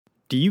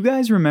Do you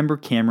guys remember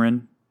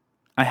Cameron?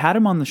 I had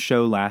him on the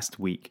show last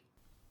week.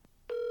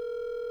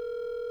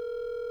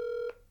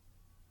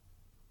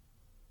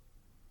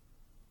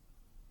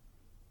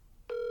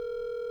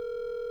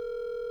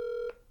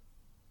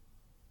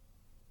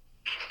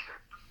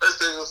 Hey,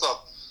 Steve, what's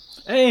up?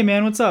 Hey,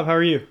 man, what's up? How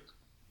are you?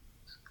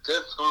 Good,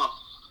 what's going on?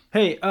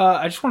 Hey,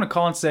 I just want to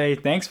call and say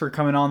thanks for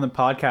coming on the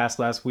podcast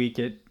last week.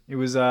 It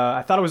was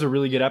I thought it was a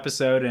really good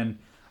episode, and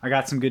I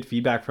got some good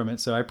feedback from it,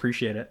 so I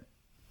appreciate it.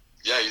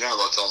 Yeah, you know I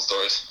love telling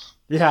stories.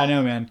 Yeah, I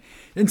know, man.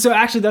 And so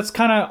actually, that's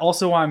kind of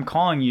also why I'm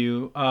calling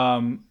you.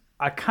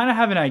 I kind of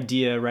have an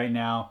idea right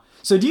now.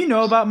 So do you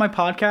know about my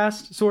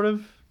podcast, sort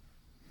of?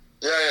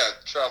 Yeah,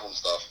 travel and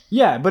stuff.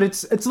 Yeah, but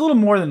it's a little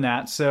more than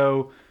that.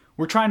 So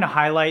we're trying to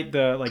highlight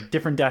the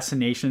different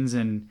destinations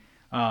and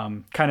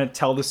kind of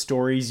tell the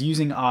stories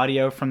using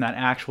audio from that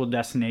actual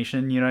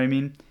destination. You know what I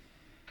mean?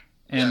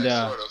 And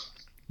yeah, sort of.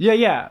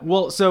 Yeah.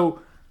 Well,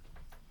 so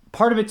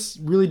part of it's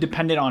really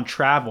dependent on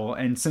travel,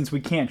 and since we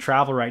can't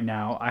travel right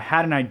now, I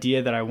had an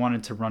idea that I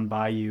wanted to run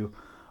by you.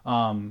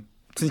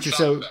 Since you're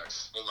so Sound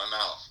effects with my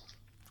mouth.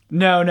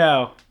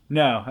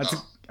 no. That's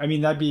Oh. I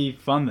mean, that'd be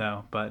fun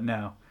though, but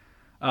no.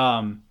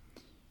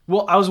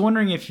 Well, I was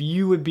wondering if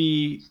you would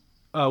be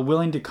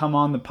willing to come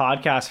on the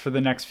podcast for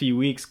the next few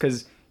weeks,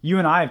 because you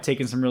and I have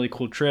taken some really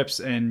cool trips,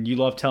 and you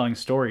love telling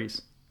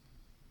stories.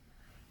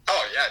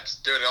 Oh, yeah,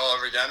 just do it all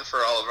over again for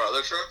all of our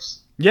other trips?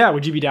 Yeah,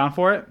 would you be down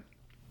for it?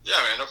 Yeah,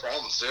 man, no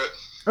problem. Let's do it.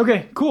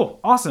 Okay, cool.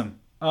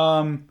 Awesome.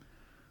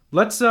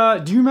 Let's,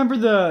 do you remember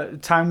the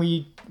time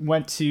we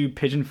went to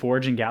Pigeon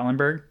Forge in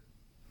Gatlinburg?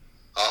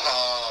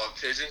 Oh,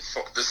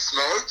 the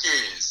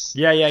Smokies.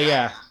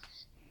 Yeah.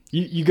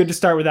 You good to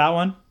start with that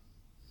one?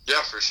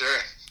 Yeah, for sure.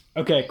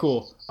 Okay,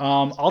 cool.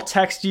 I'll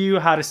text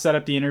you how to set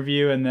up the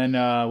interview, and then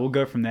we'll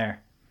go from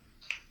there.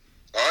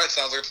 All right,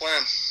 sounds like a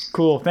plan.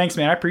 Cool. Thanks,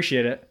 man. I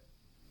appreciate it.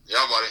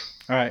 Yeah, buddy.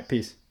 All right,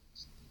 peace.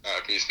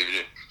 Peace,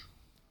 DVD.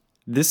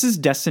 This is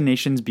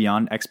Destinations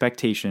Beyond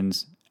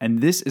Expectations,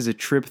 and this is a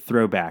trip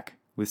throwback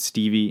with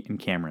Stevie and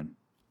Cameron.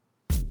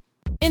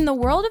 In the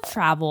world of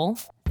travel,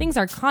 things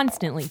are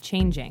constantly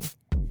changing.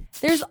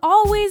 There's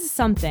always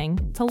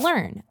something to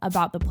learn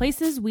about the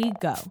places we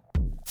go.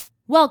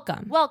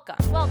 Welcome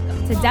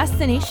to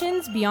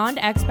Destinations Beyond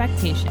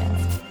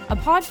Expectations, a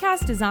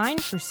podcast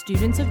designed for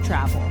students of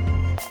travel.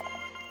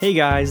 Hey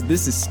guys,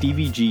 this is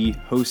Stevie G,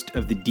 host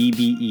of the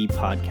DBE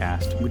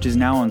podcast, which is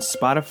now on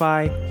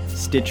Spotify,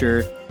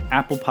 Stitcher,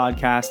 Apple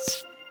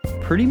Podcasts,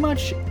 pretty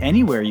much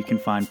anywhere you can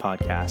find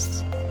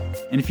podcasts.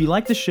 And if you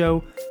like the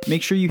show,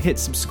 make sure you hit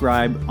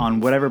subscribe on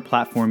whatever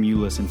platform you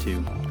listen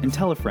to, and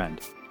tell a friend.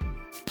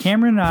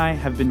 Cameron and I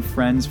have been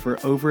friends for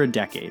over a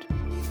decade.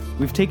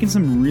 We've taken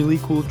some really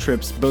cool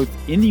trips both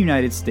in the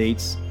United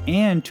States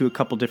and to a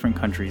couple different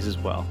countries as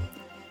well.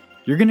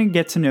 You're going to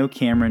get to know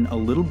Cameron a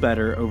little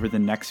better over the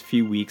next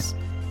few weeks,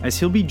 as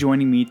he'll be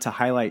joining me to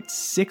highlight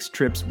 6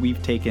 trips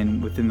we've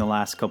taken within the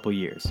last couple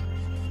years.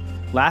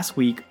 Last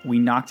week, we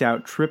knocked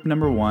out trip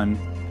number 1,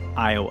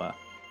 Iowa.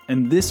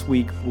 And this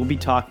week, we'll be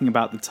talking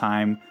about the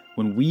time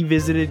when we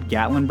visited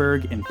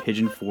Gatlinburg and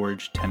Pigeon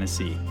Forge,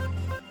 Tennessee.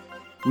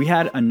 We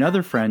had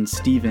another friend,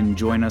 Steven,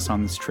 join us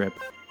on this trip,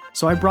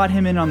 so I brought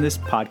him in on this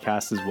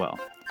podcast as well.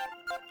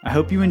 I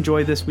hope you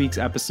enjoy this week's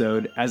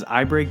episode as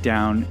I break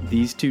down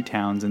these 2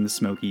 towns in the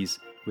Smokies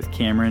with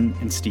Cameron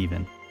and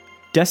Steven.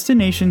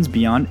 Destinations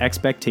Beyond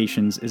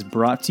Expectations is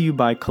brought to you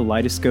by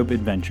Kaleidoscope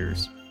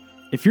Adventures.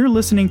 If you're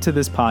listening to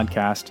this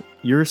podcast,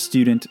 you're a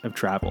student of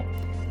travel.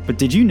 But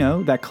did you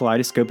know that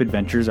Kaleidoscope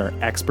Adventures are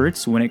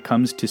experts when it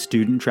comes to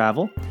student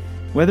travel?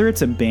 Whether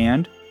it's a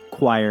band,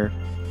 choir,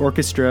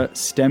 orchestra,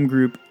 STEM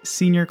group,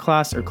 senior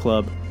class, or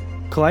club,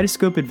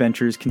 Kaleidoscope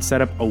Adventures can set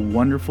up a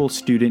wonderful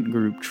student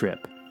group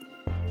trip.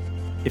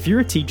 If you're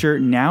a teacher,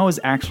 now is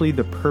actually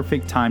the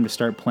perfect time to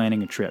start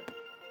planning a trip.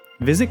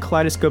 Visit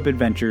Kaleidoscope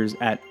Adventures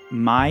at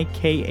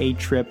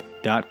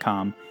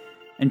mykatrip.com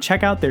and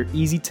check out their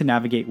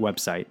easy-to-navigate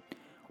website,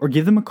 or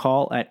give them a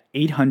call at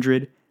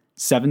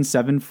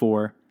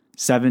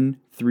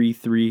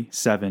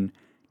 800-774-7337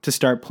 to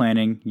start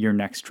planning your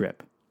next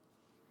trip.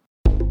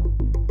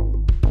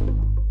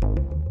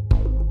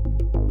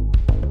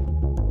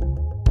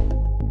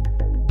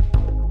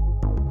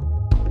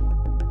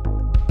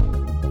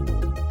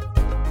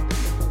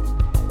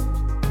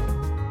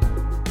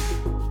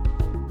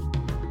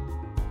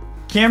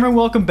 Cameron,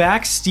 welcome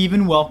back.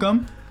 Steven,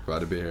 welcome. Glad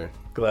to be here.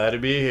 Glad to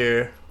be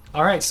here.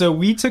 All right, so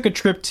we took a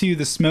trip to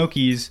the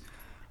Smokies.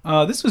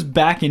 This was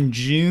back in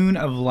June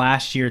of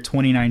last year,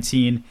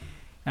 2019,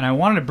 and I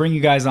wanted to bring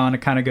you guys on to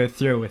kind of go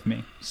through it with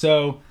me.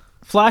 So,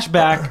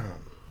 flashback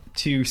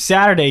to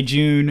Saturday,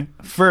 June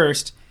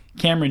 1st.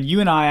 Cameron, you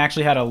and I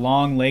actually had a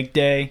long lake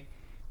day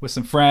with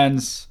some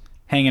friends,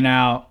 hanging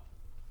out,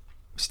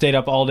 stayed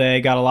up all day,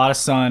 got a lot of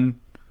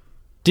sun,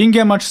 didn't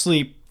get much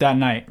sleep that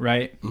night,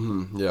 right?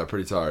 Mm-hmm. Yeah,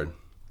 pretty tired.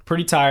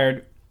 Pretty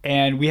tired,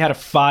 and we had a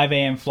 5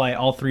 a.m. flight,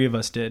 all 3 of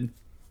us did,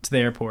 to the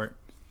airport.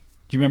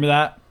 Do you remember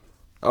that?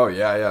 Oh,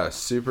 yeah.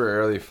 Super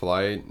early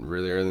flight,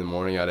 really early in the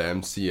morning out of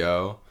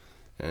MCO.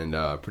 and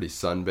pretty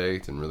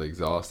sunbaked and really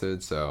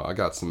exhausted. So I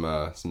got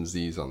some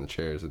Z's on the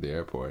chairs at the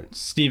airport.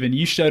 Steven,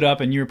 you showed up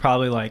and you were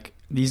probably like,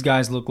 these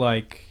guys look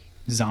like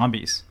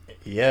zombies.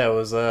 Yeah, it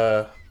was,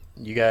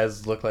 you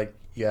guys looked like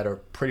you had a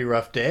pretty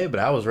rough day, but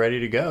I was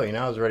ready to go.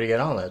 I was ready to get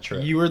on that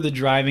trip. You were the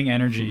driving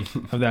energy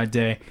of that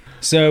day.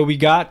 So we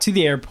got to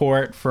the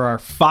airport for our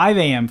 5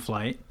 a.m.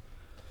 flight,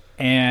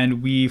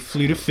 and we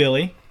flew to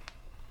Philly.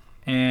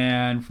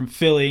 And from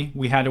Philly,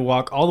 we had to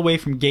walk all the way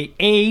from gate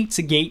A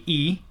to gate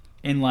E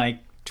in like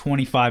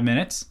 25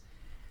 minutes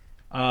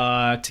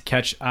to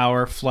catch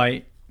our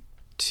flight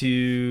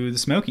to the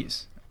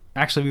Smokies.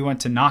 Actually, we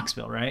went to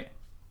Knoxville, right?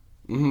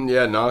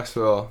 Yeah,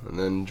 Knoxville, and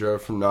then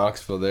drove from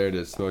Knoxville there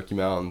to Smoky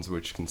Mountains,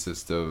 which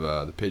consists of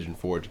the Pigeon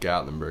Forge,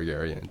 Gatlinburg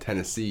area in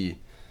Tennessee.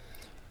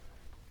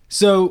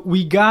 So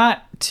we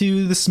got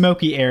to the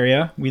Smoky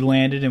area, we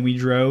landed and we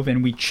drove,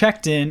 and we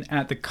checked in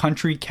at the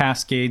Country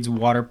Cascades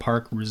Water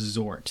Park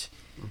Resort.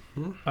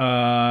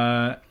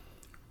 From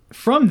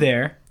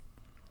there,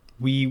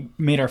 we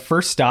made our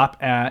first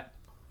stop at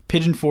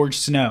Pigeon Forge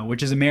Snow,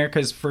 which is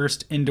America's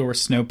first indoor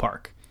snow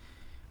park.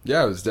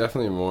 Yeah, it was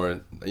definitely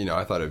more,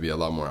 I thought it'd be a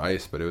lot more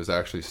ice, but it was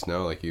actually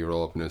snow. Like, you could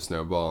roll up into a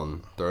snowball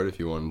and throw it if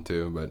you wanted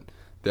to. But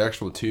the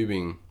actual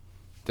tubing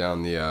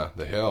down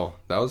the hill,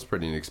 that was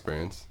pretty an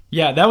experience.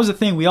 Yeah, that was the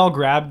thing. We all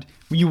grabbed,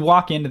 you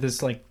walk into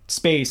this like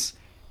space,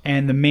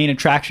 and the main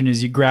attraction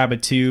is you grab a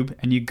tube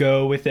and you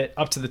go with it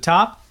up to the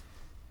top,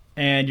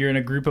 and you're in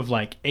a group of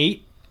like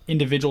 8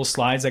 individual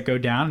slides that go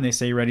down, and they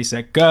say ready,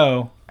 set,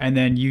 go, and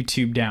then you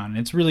tube down. And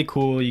it's really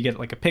cool. You get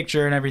like a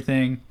picture and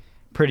everything.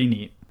 Pretty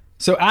neat.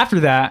 So after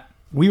that,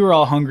 we were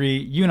all hungry.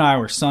 You and I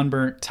were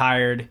sunburnt,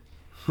 tired.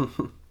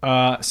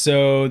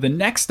 So the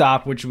next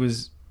stop, which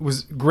was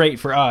great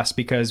for us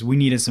because we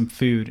needed some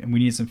food and we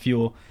needed some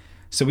fuel.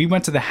 So we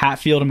went to the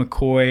Hatfield and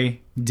McCoy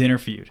dinner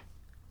feud.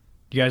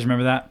 Do you guys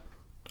remember that?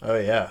 Oh,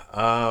 yeah.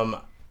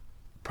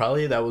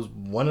 Probably that was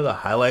one of the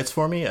highlights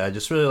for me. I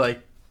just really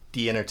liked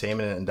the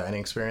entertainment and dining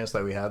experience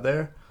that we had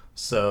there.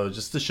 So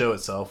just the show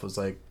itself was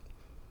like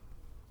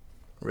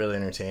really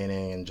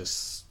entertaining, and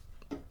just,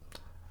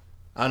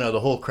 I don't know, the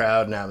whole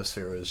crowd and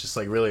atmosphere was just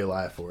like really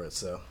alive for it.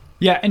 So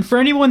yeah, and for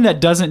anyone that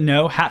doesn't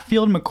know,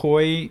 Hatfield and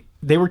McCoy,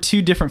 they were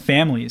 2 different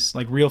families,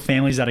 like real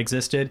families that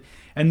existed.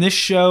 And this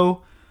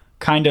show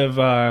kind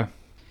of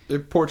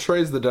it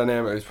portrays the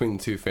dynamic between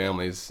the 2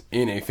 families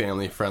in a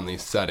family-friendly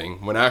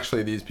setting, when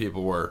actually these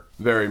people were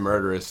very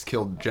murderous,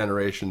 killed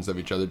generations of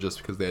each other just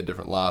because they had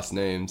different last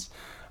names.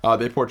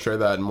 They portray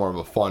that in more of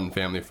a fun,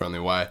 family-friendly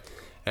way.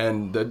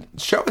 And the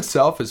show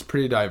itself is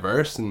pretty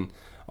diverse, and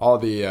all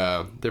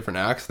the different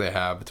acts they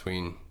have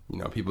between,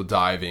 people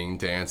diving,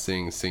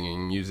 dancing,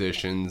 singing,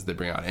 musicians. They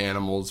bring out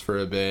animals for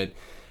a bit.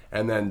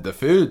 And then the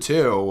food,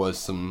 too, was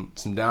some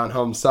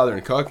down-home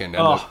Southern cooking.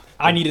 And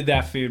I needed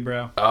that food,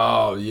 bro.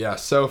 Oh, yeah,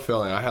 so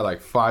filling. I had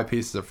like 5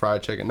 pieces of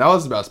fried chicken. That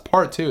was the best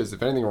part, too, is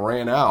if anything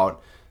ran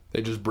out,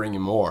 they just bring you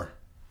more.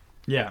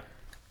 Yeah.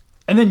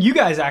 And then you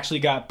guys actually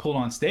got pulled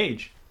on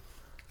stage.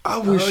 Oh,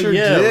 we sure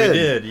yeah, did. we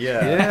did,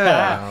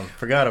 yeah.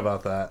 Forgot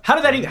about that. How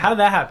did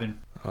that happen?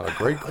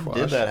 Great question.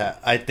 Did that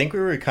I think we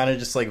were kind of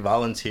just like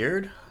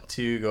volunteered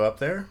to go up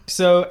there.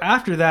 So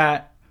after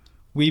that,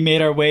 we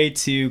made our way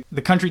to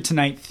the Country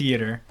Tonight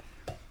Theater.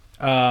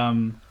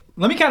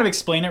 Let me kind of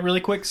explain it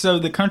really quick. So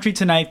the Country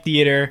Tonight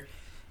Theater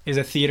is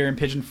a theater in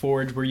Pigeon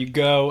Forge where you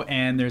go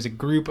and there's a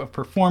group of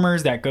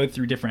performers that go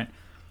through different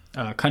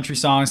country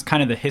songs,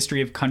 kind of the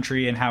history of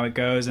country and how it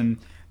goes, and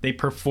they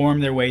perform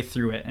their way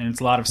through it. And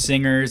it's a lot of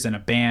singers and a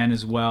band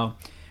as well.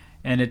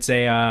 And it's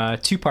a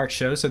 2-part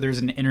show, so there's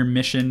an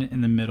intermission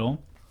in the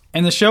middle.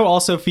 And the show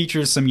also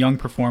features some young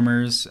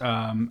performers.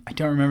 I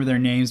don't remember their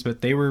names,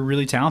 but they were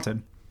really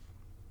talented.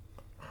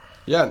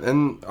 Yeah,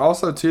 and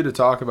also, too, to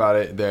talk about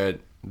it, that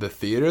the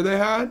theater they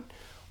had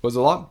was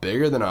a lot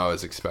bigger than I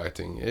was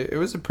expecting. It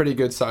was a pretty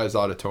good-sized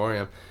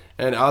auditorium.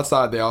 And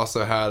outside, they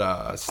also had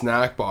a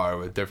snack bar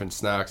with different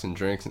snacks and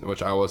drinks,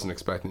 which I wasn't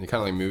expecting.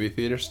 Kind of like movie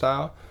theater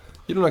style.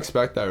 You don't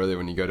expect that, really,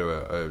 when you go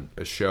to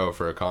a show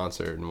for a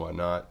concert and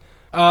whatnot.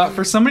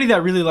 For somebody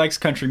that really likes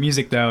country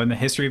music, though, and the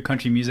history of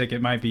country music,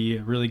 it might be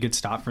a really good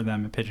stop for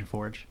them at Pigeon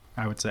Forge,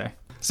 I would say.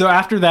 So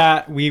after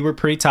that, we were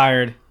pretty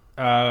tired,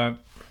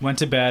 went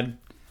to bed.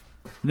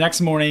 Next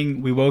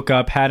morning, we woke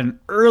up, had an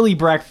early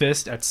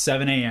breakfast at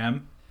 7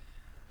 a.m.,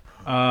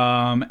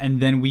 and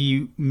then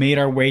we made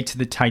our way to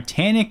the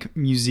Titanic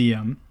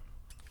Museum.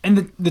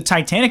 And the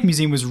Titanic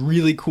Museum was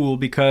really cool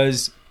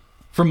because,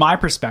 from my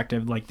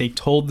perspective, like, they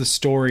told the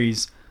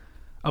stories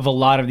of a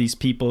lot of these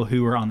people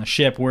who were on the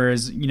ship,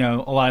 whereas, a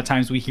lot of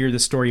times we hear the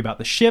story about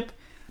the ship,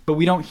 but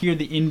we don't hear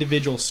the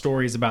individual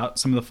stories about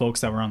some of the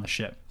folks that were on the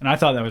ship. And I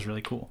thought that was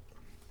really cool.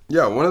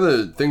 Yeah, one of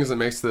the things that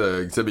makes the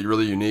exhibit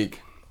really unique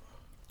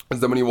is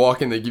that when you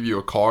walk in, they give you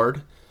a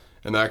card,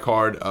 and that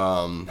card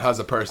has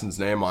a person's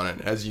name on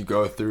it. As you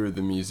go through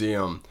the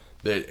museum,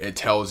 it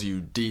tells you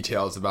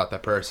details about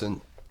that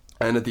person,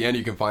 and at the end,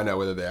 you can find out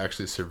whether they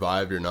actually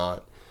survived or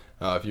not.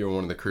 If you were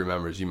one of the crew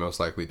members, you most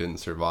likely didn't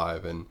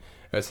survive, and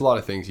It's a lot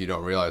of things you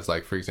don't realize,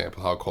 like, for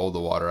example, how cold the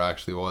water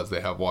actually was.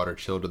 They have water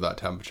chilled to that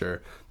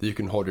temperature that you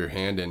can hold your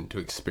hand in to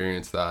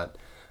experience that.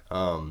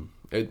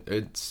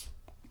 It's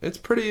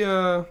pretty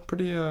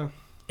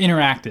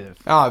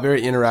Interactive.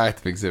 Very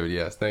interactive exhibit.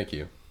 Yes, thank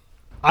you.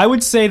 I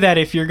would say that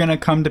if you're going to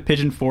come to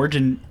Pigeon Forge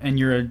and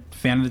you're a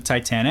fan of the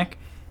Titanic,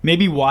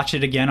 maybe watch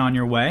it again on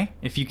your way,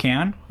 if you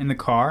can, in the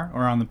car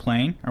or on the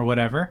plane or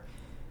whatever,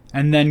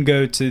 and then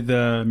go to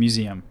the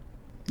museum.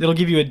 It'll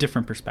give you a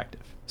different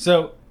perspective.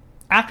 So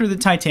after the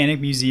Titanic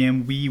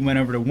Museum, we went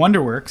over to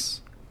Wonderworks,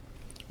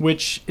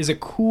 which is a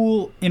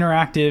cool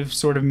interactive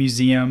sort of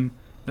museum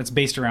that's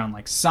based around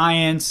like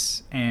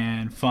science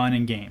and fun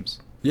and games.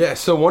 Yeah,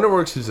 so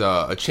Wonderworks is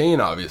a chain,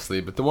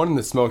 obviously, but the one in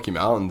the Smoky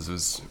Mountains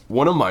was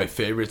one of my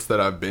favorites that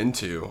I've been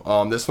to.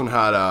 This one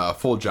had a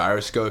full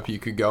gyroscope you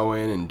could go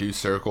in and do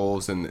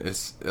circles, and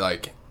it's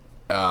like,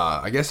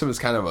 I guess it was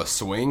kind of a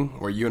swing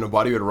where you and a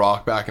buddy would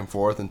rock back and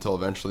forth until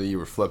eventually you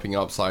were flipping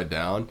upside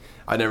down.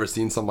 I'd never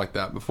seen something like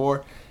that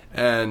before.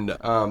 And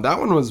that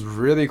one was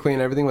really clean.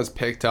 Everything was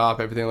picked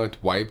up. Everything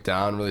looked wiped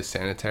down, really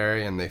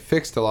sanitary, and they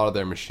fixed a lot of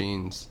their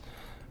machines.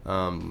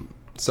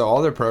 So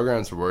all their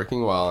programs were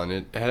working well, and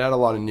it had a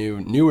lot of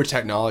newer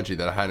technology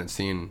that I hadn't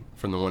seen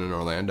from the one in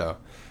Orlando.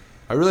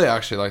 I really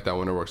actually liked that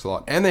Wonderworks a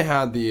lot. And they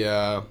had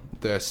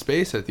the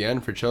space at the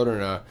end for children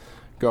to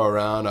go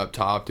around up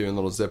top doing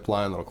little zip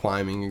line, little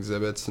climbing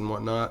exhibits and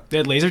whatnot. They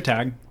had laser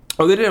tag.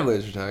 Oh, they did have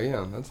laser tag.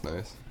 Yeah, that's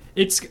nice.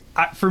 It's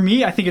for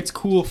me, I think it's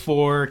cool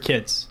for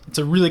kids. It's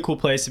a really cool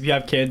place. If you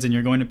have kids and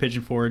you're going to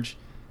Pigeon Forge,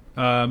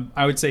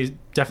 I would say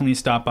definitely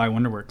stop by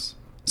Wonderworks.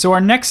 So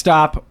our next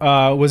stop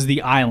was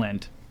the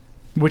Island,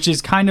 which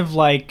is kind of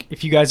like,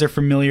 if you guys are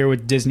familiar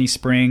with Disney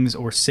Springs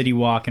or City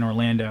Walk in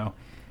Orlando,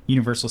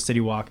 Universal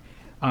City Walk,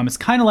 it's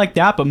kind of like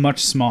that, but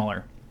much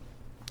smaller.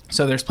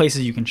 So there's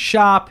places you can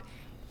shop,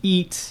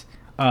 eat.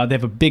 They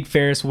have a big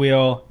Ferris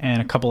wheel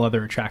and a couple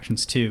other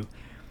attractions too.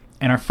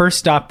 And our first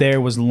stop there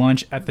was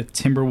lunch at the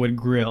Timberwood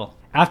Grill.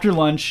 After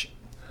lunch,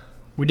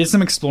 we did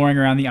some exploring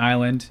around the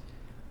island.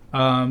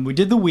 We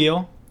did the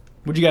wheel.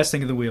 What did you guys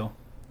think of the wheel?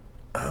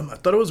 I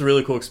thought it was a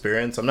really cool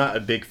experience. I'm not a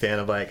big fan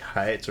of like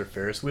heights or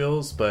Ferris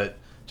wheels, but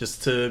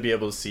just to be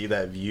able to see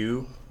that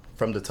view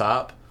from the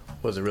top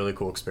was a really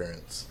cool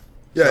experience.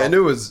 Yeah, and it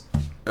was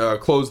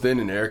closed in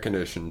and air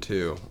conditioned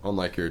too,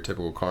 unlike your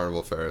typical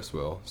carnival Ferris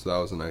wheel. So that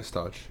was a nice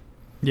touch.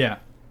 Yeah,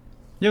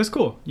 it was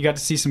cool. You got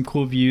to see some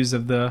cool views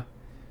of the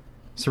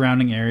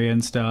surrounding area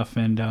and stuff,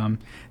 and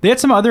they had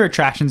some other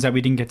attractions that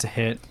we didn't get to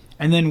hit.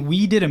 And then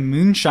we did a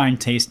moonshine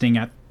tasting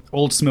at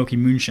Old Smoky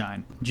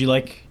Moonshine. Did you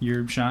like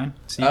your shine,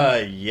 Steve?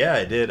 Yeah,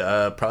 I did.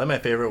 Probably my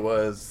favorite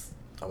was,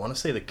 I want to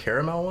say the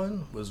caramel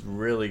one was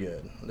really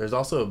good. There's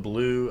also a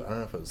blue, I don't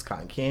know if it was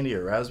cotton candy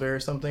or raspberry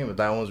or something, but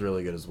that one was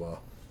really good as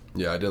well.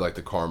 Yeah, I did like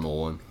the caramel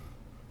one.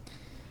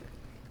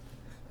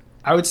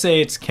 I would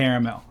say it's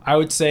caramel. I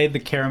would say the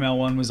caramel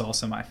one was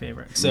also my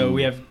favorite. So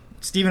we have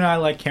Steve and I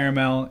like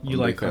caramel. You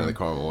like the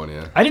caramel one,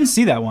 yeah. I didn't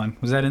see that one.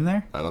 Was that in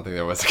there? I don't think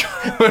there was a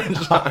caramel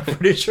one. I'm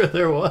pretty sure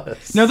there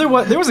was. No, there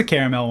was a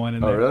caramel one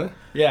in there. Oh, really?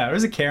 Yeah, there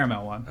was a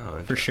caramel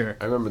one for sure.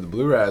 I remember the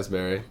blue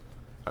raspberry.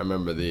 I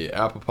remember the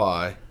apple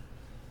pie,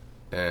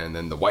 and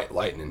then the white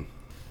lightning.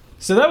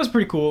 So that was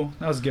pretty cool.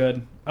 That was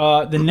good.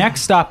 The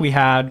next stop we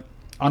had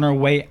on our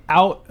way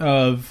out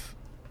of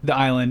the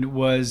island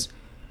was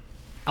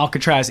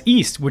Alcatraz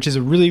East, which is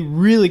a really,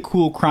 really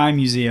cool crime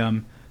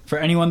museum. For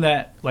anyone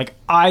that, like,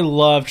 I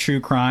love true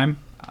crime.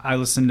 I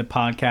listen to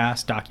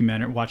podcasts,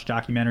 watch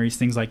documentaries,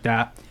 things like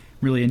that.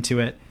 Really into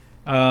it.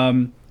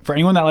 For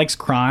anyone that likes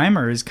crime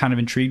or is kind of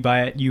intrigued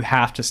by it, you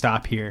have to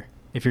stop here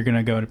if you're going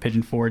to go to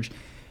Pigeon Forge.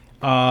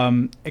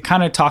 It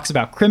kind of talks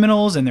about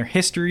criminals and their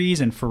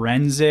histories and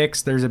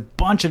forensics. There's a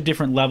bunch of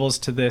different levels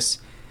to this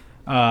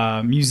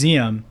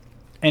museum.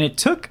 And it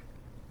took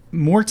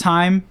more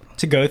time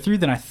to go through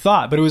than I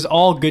thought, but it was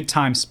all good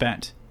time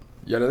spent.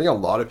 Yeah, and I think a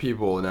lot of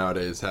people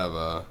nowadays have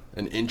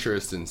an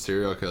interest in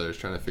serial killers,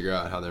 trying to figure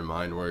out how their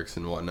mind works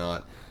and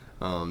whatnot.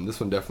 This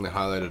one definitely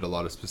highlighted a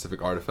lot of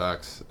specific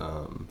artifacts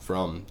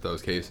from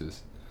those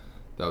cases.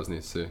 That was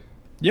neat to see.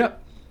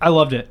 Yep, I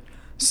loved it.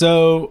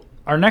 So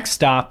our next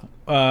stop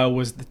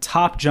was the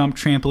Top Jump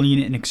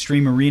Trampoline and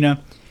Extreme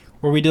Arena,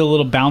 where we did a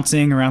little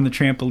bouncing around the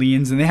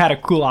trampolines, and they had a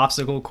cool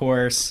obstacle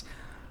course.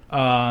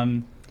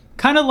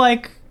 Kind of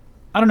like,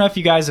 I don't know if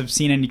you guys have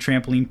seen any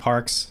trampoline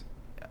parks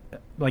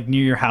like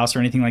near your house or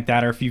anything like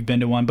that, or if you've been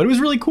to one, but it was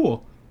really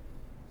cool.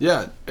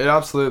 Yeah, it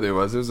absolutely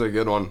was. It was a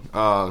good one.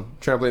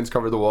 Trampolines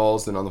covered the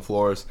walls and on the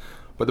floors.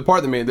 But the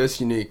part that made this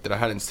unique that I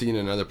hadn't seen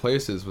in other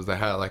places was they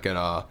had like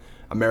an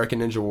American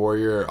Ninja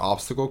Warrior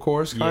obstacle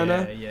course, kind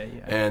of. Yeah.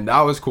 And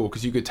that was cool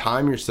because you could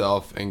time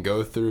yourself and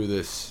go through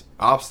this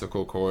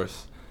obstacle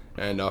course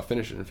and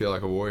finish it and feel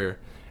like a warrior.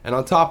 And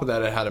on top of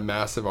that, it had a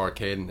massive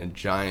arcade and a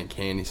giant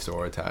candy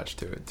store attached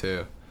to it,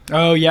 too.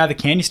 Oh, yeah, the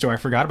candy store. I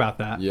forgot about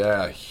that.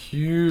 Yeah,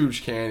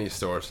 huge candy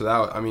store. So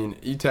that, I mean,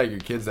 you take your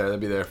kids there, they'll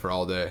be there for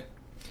all day.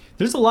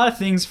 There's a lot of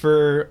things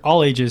for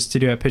all ages to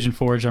do at Pigeon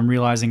Forge, I'm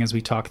realizing as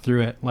we talk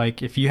through it.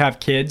 Like, if you have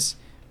kids,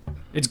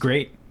 it's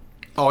great.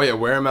 Oh yeah,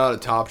 wear them out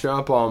at Top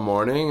Jump all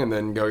morning, and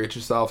then go get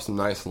yourself some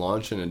nice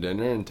lunch and a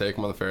dinner, and take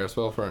them on the Ferris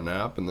wheel for a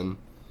nap, and then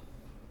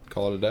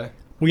call it a day.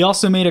 We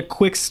also made a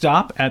quick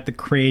stop at the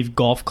Crave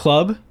Golf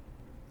Club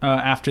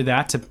after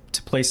that to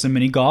play some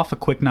mini golf, a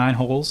quick 9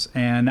 holes,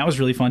 and that was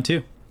really fun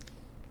too.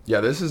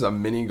 Yeah, this is a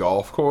mini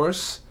golf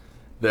course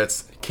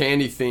that's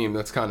candy themed.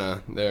 That's kind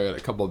of, there are a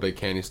couple of big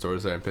candy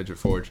stores there in Pigeon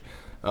Forge.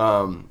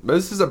 But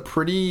this is a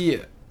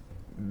pretty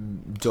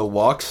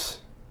deluxe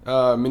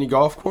mini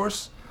golf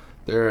course.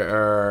 There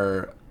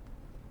are,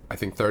 I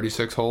think,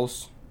 36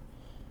 holes.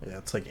 Yeah,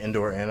 it's like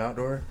indoor and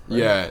outdoor. Right?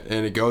 Yeah,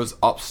 and it goes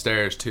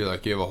upstairs too.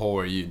 Like you have a hole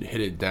where you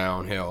hit it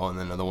downhill, and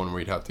then another one where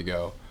you'd have to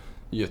go.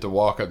 You have to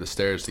walk up the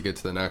stairs to get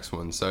to the next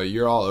one. So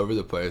you're all over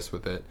the place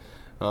with it.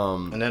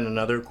 And then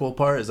another cool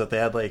part is that they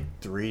had like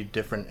 3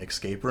 different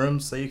escape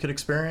rooms that you could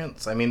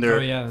experience. I mean,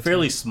 they're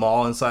fairly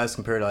small in size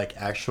compared to like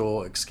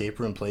actual escape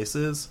room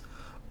places.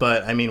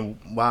 But I mean,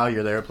 while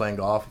you're there playing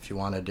golf, if you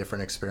want a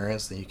different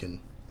experience, then you can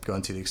go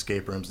into the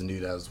escape rooms and do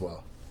that as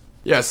well.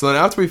 Yeah, so then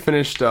after we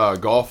finished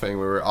golfing,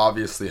 we were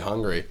obviously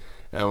hungry.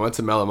 And we went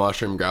to Mellow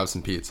Mushroom, grabbed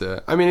some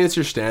pizza. I mean, it's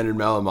your standard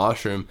Mellow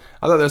Mushroom.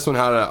 I thought this one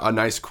had a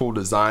nice, cool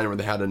design where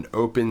they had an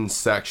open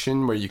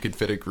section where you could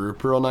fit a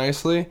group real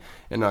nicely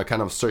in a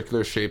kind of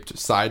circular-shaped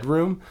side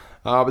room.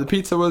 But the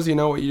pizza was,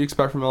 what you'd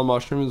expect from Mellow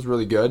Mushroom. It was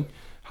really good,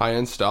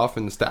 high-end stuff,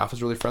 and the staff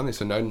was really friendly.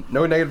 So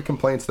no negative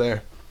complaints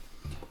there.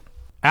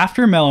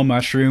 After Mellow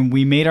Mushroom,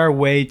 we made our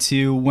way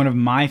to one of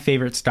my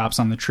favorite stops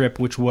on the trip,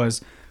 which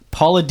was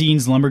Paula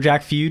Dean's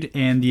Lumberjack Feud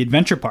and the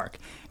Adventure Park.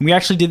 And we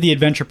actually did the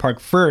Adventure Park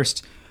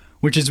first,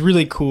 which is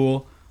really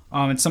cool.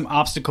 It's some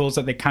obstacles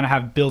that they kind of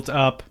have built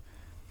up,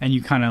 and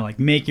you kind of like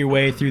make your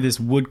way through this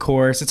wood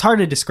course. It's hard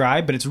to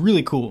describe, but it's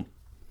really cool.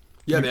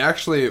 Yeah, they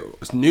actually,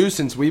 it's new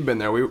since we've been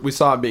there. We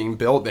saw it being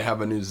built. They have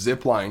a new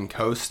zipline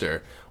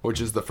coaster, which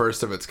is the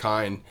first of its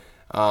kind.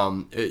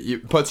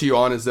 It puts you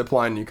on a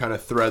zipline and you kind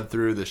of thread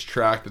through this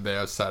track that they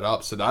have set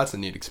up. So that's a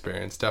neat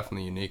experience.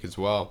 Definitely unique as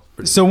well.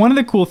 So one of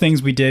the cool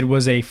things we did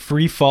was a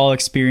free fall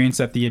experience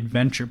at the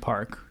Adventure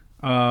Park,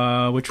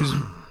 which was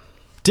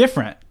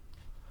different.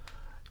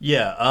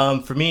 Yeah,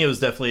 for me it was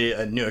definitely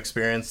a new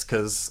experience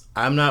because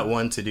I'm not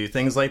one to do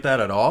things like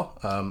that at all.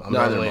 I'm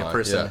normally a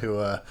person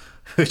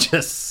who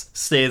just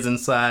stays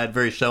inside,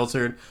 very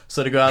sheltered.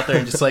 So to go out there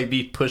and just like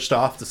be pushed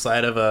off the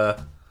side of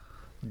a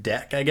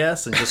deck, I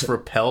guess, and just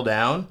rappel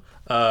down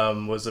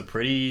was a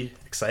pretty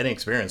exciting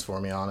experience for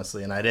me,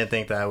 honestly. And I didn't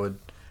think that I would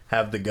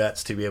have the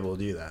guts to be able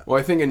to do that. Well,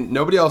 I think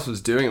nobody else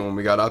was doing it when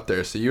we got up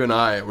there. So you and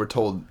I were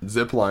told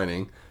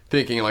ziplining,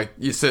 thinking like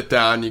you sit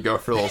down, you go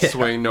for a little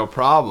swing, no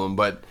problem.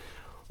 But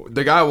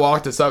the guy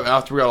walked us up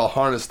after we got all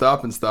harnessed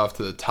up and stuff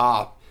to the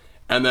top,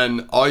 and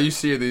then all you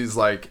see are these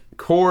like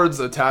cords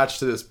attached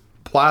to this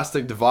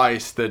plastic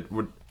device that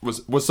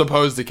was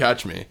supposed to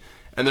catch me.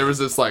 And there was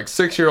this like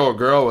 6-year-old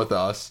girl with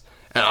us,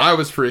 and I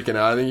was freaking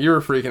out. I think you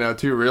were freaking out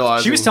too,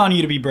 realizing She was telling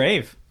you to be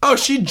brave. Oh,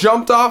 she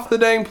jumped off the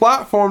dang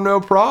platform,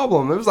 no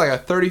problem. It was like a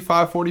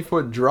 35,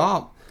 40-foot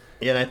drop.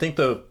 Yeah, and I think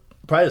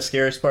probably the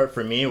scariest part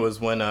for me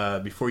was when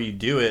before you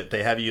do it,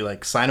 they have you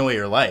like sign away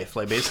your life.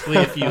 Like basically,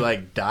 if you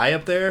like die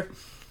up there,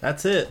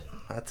 that's it.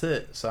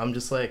 So I'm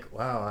just like,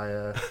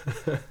 wow,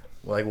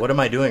 like what am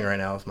I doing right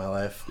now with my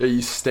life? Yeah,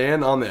 you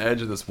stand on the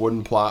edge of this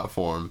wooden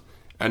platform,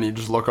 and you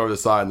just look over the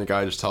side, and the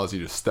guy just tells you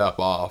to step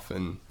off,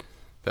 and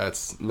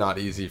that's not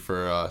easy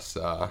for us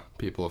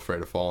people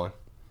afraid of falling.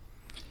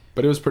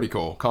 But it was pretty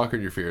cool.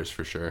 Conquered your fears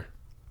for sure.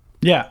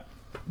 Yeah,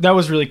 that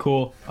was really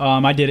cool.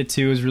 I did it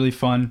too. It was really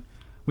fun.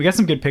 We got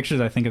some good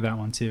pictures, I think, of that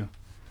one too.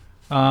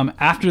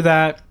 After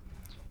that,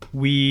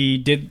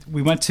 we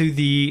went to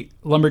the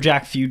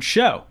Lumberjack Feud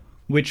show,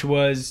 which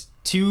was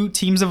 2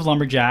 teams of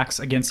lumberjacks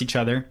against each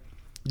other,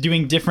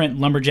 doing different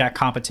lumberjack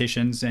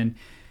competitions. And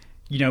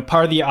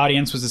part of the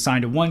audience was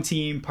assigned to one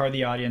team, part of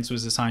the audience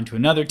was assigned to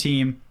another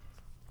team.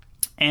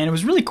 And it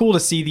was really cool to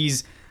see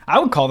these, I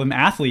would call them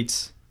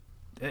athletes.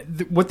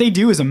 What they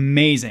do is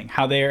amazing.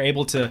 How they are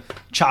able to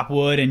chop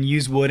wood and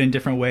use wood in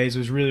different ways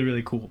was really,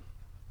 really cool.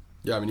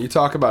 Yeah, I mean, you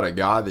talk about a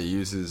guy that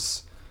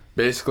uses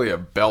basically a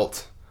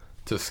belt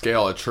to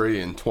scale a tree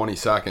in 20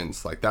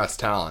 seconds. Like, that's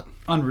talent.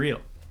 Unreal.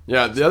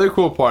 Yeah, the other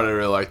cool part I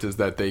really liked is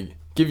that they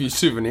give you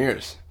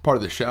souvenirs, part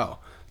of the show.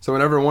 So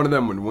whenever one of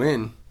them would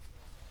win,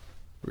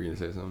 were you going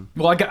to say something?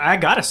 Well, I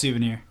got a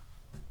souvenir.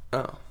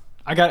 Oh.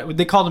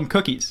 They called them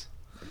cookies.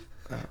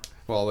 Oh.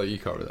 Well, I'll let you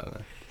cover that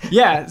then.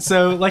 Yeah,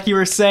 so like you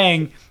were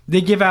saying,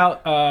 they give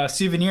out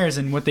souvenirs,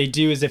 and what they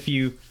do is if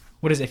you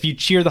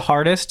cheer the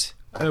hardest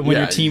when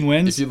your team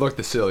wins. If you look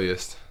the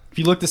silliest.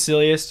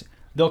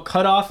 They'll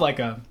cut off like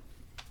a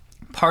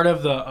part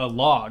of a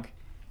log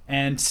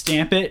and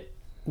stamp it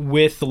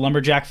with the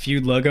Lumberjack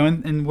Feud logo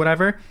and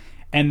whatever,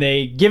 and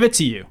they give it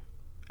to you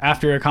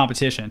after a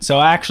competition. So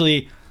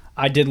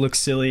I did look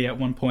silly at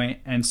one point,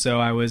 and so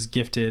I was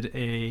gifted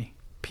a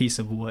piece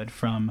of wood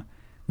from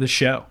the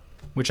show,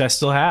 which I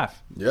still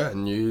have. Yeah,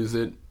 and you use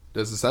it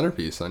as a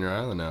centerpiece on your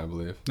island now, I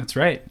believe. That's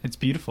right. It's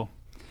beautiful.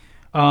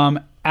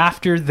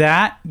 After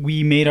that,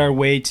 we made our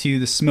way to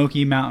the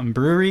Smoky Mountain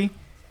Brewery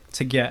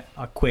to get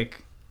a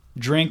quick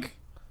drink.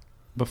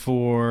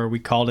 before we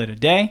called it a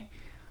day.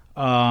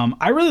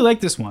 I really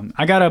like this one.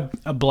 I got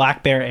a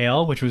Black Bear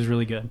Ale, which was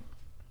really good.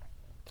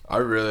 I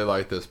really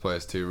like this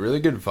place too. Really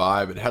good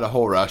vibe. It had a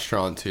whole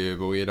restaurant too,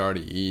 but we had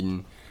already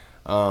eaten.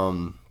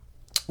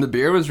 The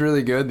beer was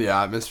really good. The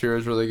atmosphere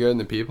was really good, and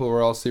the people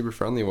were all super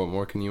friendly. What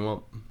more can you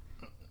want?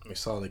 We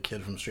saw the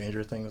kid from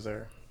Stranger Things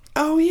there.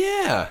 Oh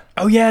yeah.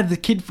 Oh yeah, the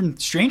kid from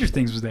Stranger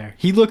Things was there.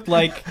 He looked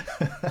like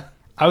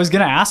I was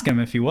gonna ask him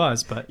if he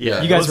was, but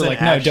Yeah. you guys were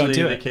like, no, don't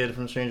do The it. kid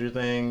from Stranger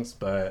Things,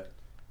 but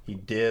he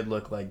did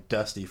look like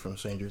Dusty from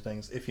Stranger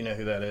Things, if you know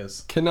who that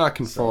is. Cannot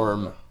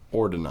confirm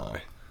or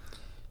deny.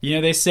 You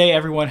know, they say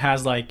everyone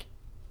has like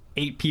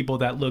 8 people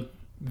that look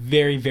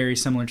very, very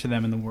similar to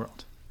them in the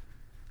world.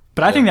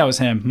 But I think that was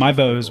him. My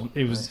vote was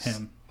Nice.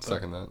 him.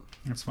 Second that.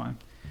 That's fine.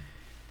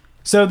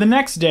 So the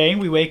next day,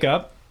 we wake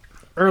up,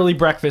 early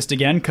breakfast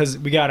again, because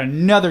we got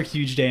another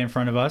huge day in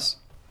front of us.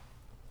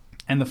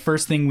 And the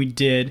first thing we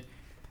did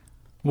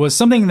was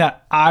something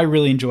that I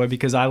really enjoy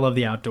because I love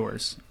the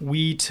outdoors.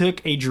 We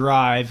took a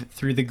drive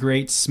through the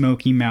Great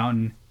Smoky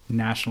Mountain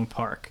National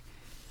Park,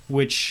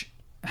 which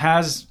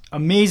has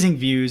amazing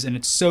views, and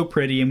it's so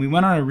pretty. And we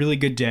went on a really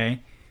good day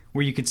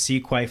where you could see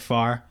quite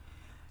far.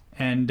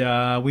 And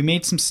we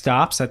made some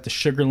stops at the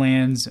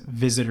Sugarlands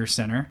Visitor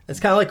Center. It's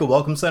kind of like a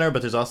welcome center,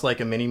 but there's also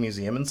like a mini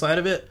museum inside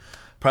of it.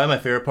 Probably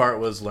my favorite part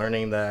was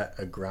learning that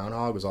a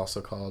groundhog was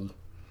also called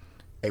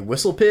a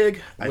whistle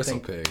pig. Whistle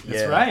pig.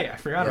 That's right. I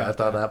forgot Yeah, about I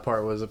thought that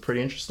part was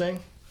pretty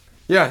interesting.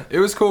 Yeah, it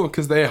was cool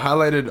because they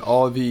highlighted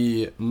all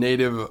the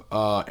native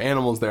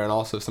animals there and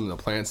also some of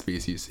the plant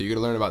species. So you get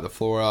to learn about the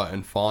flora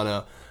and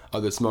fauna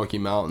of the Smoky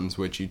Mountains,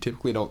 which you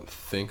typically don't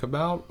think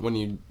about when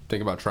you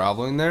think about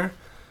traveling there.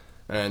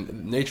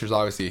 And nature's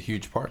obviously a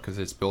huge part because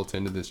it's built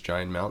into this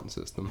giant mountain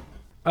system.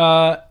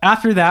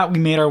 After that, we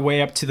made our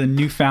way up to the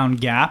Newfound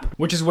Gap,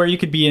 which is where you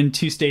could be in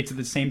 2 states at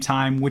the same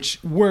time,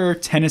 which were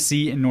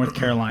Tennessee and North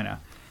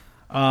Carolina.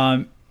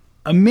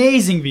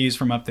 Amazing views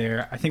from up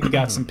there. I think we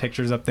got some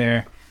pictures up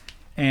there.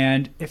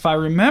 And if I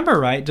remember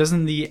right,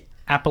 doesn't the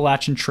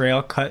Appalachian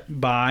Trail cut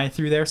by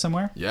through there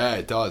somewhere? Yeah,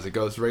 it does. It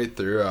goes right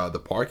through the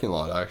parking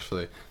lot,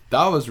 actually.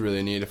 That was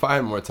really neat. If I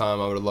had more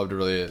time, I would have loved to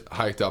really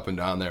hiked up and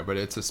down there. But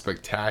it's a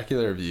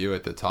spectacular view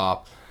at the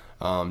top,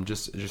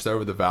 just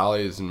over the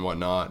valleys and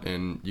whatnot.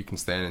 And you can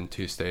stand in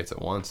 2 states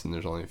at once, and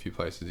there's only a few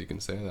places you can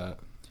say that.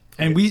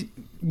 And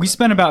we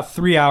spent about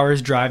 3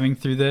 hours driving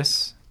through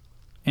this.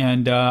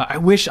 And I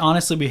wish,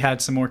 honestly, we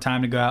had some more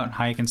time to go out and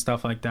hike and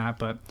stuff like that.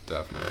 But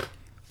Definitely.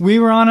 we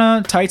were on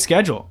a tight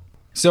schedule.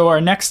 So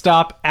our next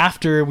stop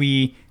after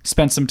we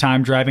spent some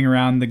time driving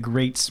around the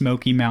Great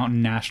Smoky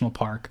Mountain National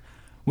Park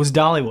was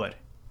Dollywood.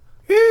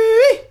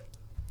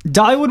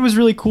 Dollywood was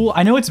really cool.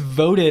 I know it's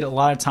voted a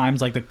lot of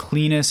times like the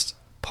cleanest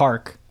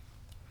park.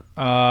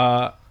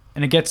 And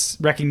it gets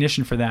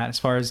recognition for that as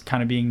far as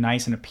kind of being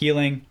nice and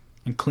appealing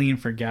and clean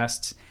for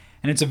guests.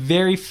 And it's a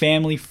very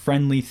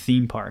family-friendly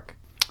theme park.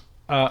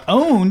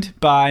 Owned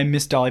by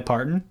Miss Dolly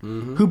Parton,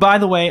 who, by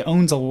the way,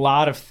 owns a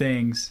lot of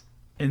things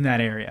in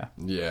that area.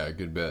 Yeah, a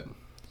good bit.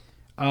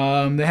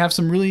 They have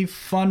some really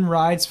fun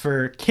rides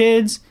for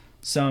kids,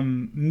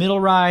 some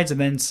middle rides,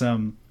 and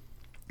then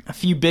a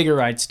few bigger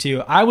rides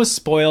too. I was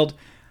spoiled.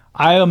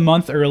 I, a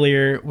month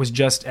earlier, was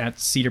just at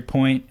Cedar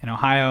Point in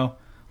Ohio,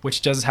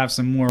 which does have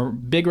some more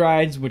big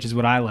rides, which is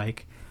what I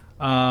like.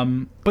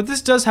 But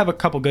this does have a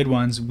couple good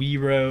ones. We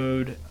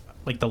rode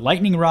like the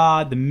Lightning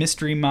Rod, the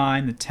Mystery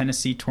Mine, the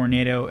Tennessee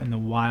Tornado, and the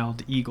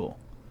Wild Eagle,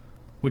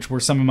 which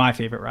were some of my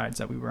favorite rides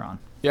that we were on.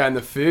 Yeah, and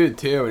the food,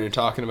 too, when you're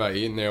talking about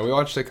eating there. We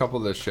watched a couple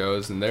of the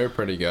shows, and they were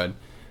pretty good.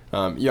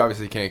 You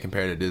obviously can't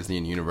compare to Disney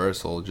and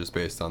Universal just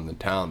based on the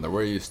talent that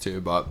we're used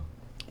to, but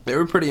they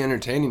were pretty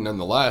entertaining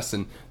nonetheless.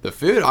 And the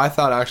food, I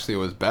thought, actually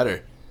was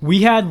better.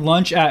 We had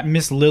lunch at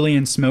Miss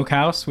Lillian's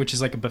Smokehouse, which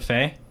is like a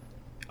buffet.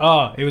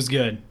 Oh, it was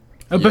good.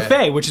 A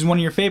buffet, which is one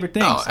of your favorite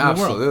things in the world.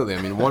 Absolutely.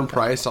 I mean, one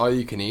price, all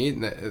you can eat.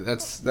 And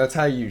that's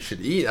how you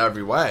should eat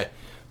every way.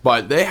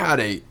 But they had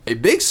a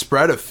big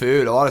spread of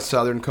food, a lot of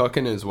Southern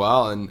cooking as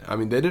well. And, I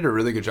mean, they did a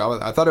really good job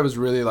with it. I thought it was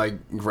really, like,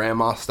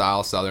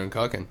 grandma-style Southern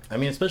cooking. I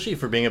mean, especially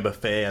for being a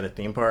buffet at a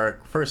theme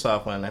park. First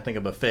off, when I think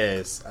of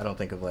buffets, I don't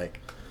think of, like,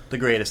 the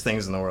greatest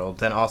things in the world.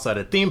 Then also at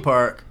a theme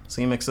park,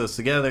 so you mix those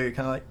together, you're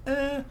kind of like,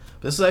 eh.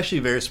 But this is actually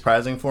very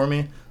surprising for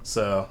me.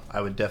 So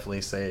I would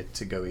definitely say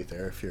to go eat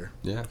there if you're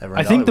ever in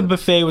I think the Dollywood.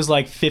 buffet was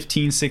like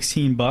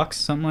 $15-16,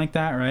 something like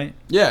that, right?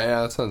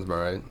 Yeah, that sounds about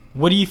right.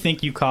 What do you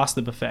think you cost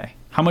the buffet?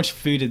 How much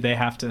food did they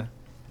have to...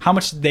 How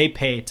much did they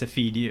pay to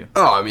feed you?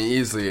 Oh, I mean,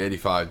 easily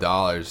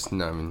 $85.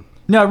 No, I mean...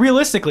 No,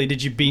 realistically,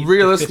 did you beat...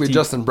 Realistically, the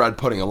just in bread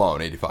pudding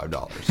alone,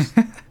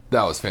 $85.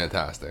 That was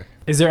fantastic.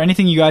 Is there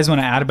anything you guys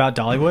want to add about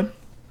Dollywood?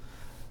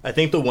 I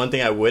think the one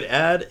thing I would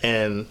add,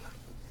 and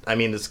I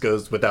mean this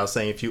goes without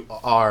saying, if you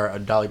are a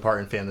Dolly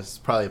Parton fan, this is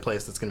probably a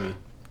place that's going to be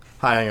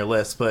high on your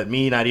list. But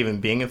me not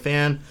even being a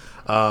fan,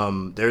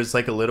 there's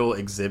like a little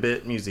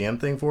exhibit museum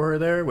thing for her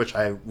there, which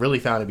I really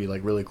found to be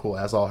like really cool.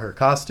 It has all her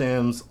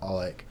costumes, all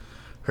like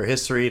her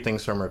history,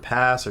 things from her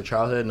past, her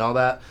childhood, and all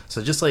that.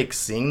 So just like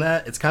seeing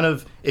that, it's kind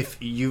of, if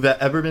you've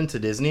ever been to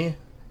Disney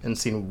and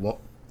seen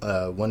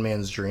One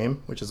Man's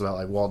Dream, which is about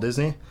like Walt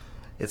Disney.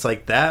 It's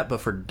like that,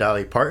 but for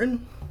Dolly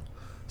Parton.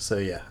 So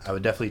yeah, I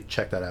would definitely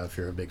check that out if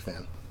you're a big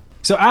fan.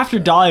 So after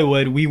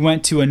Dollywood, we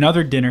went to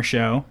another dinner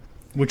show,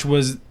 which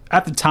was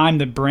at the time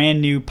the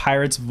brand new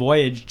Pirates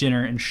Voyage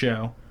dinner and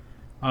show,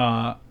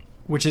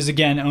 which is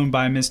again owned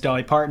by Miss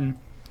Dolly Parton.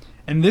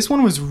 And this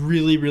one was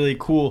really, really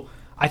cool.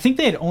 I think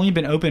they had only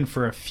been open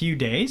for a few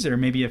days or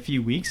maybe a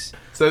few weeks.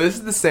 So this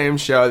is the same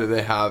show that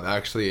they have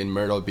actually in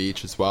Myrtle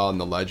Beach as well, in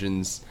the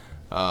Legends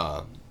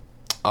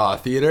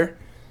Theater,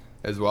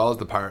 as well as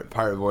the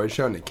Pirate Voyage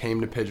show, and it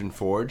came to Pigeon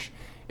Forge.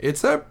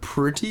 It's a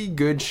pretty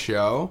good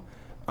show.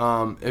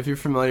 If you're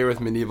familiar with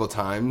medieval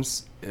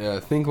times,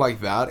 think like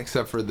that,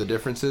 except for the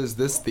differences.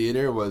 This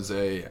theater was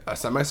a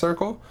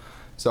semicircle,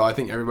 so I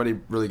think everybody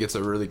really gets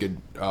a really good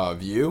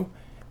view,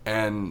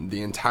 and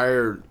the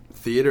entire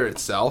theater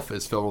itself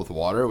is filled with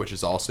water, which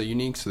is also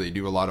unique, so they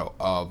do a lot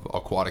of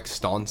aquatic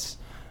stunts.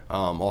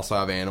 Also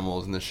have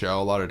animals in the show,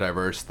 a lot of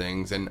diverse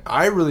things, and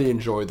I really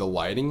enjoyed the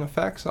lighting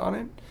effects on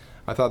it.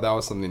 I thought that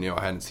was something new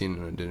I hadn't seen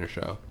in a dinner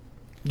show.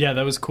 Yeah,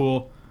 that was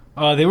cool.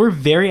 They were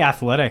very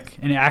athletic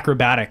and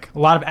acrobatic. A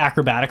lot of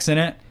acrobatics in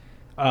it.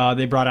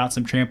 They brought out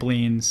some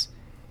trampolines,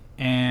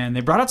 and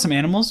they brought out some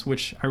animals,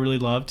 which I really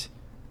loved.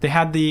 They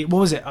had what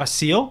was it, a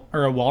seal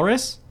or a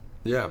walrus?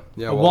 Yeah,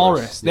 a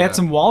walrus. They had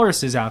some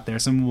walruses out there,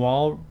 some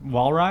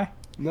walrus.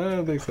 No, I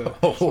don't think so.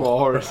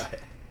 Walrus.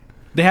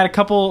 They had a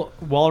couple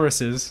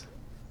walruses.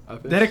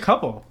 They had a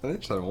couple. I think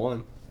just had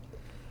one.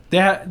 They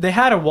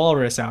had a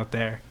walrus out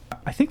there.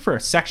 I think for a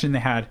section they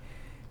had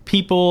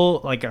people,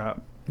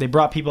 they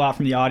brought people out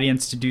from the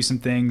audience to do some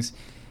things.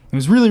 It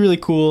was really, really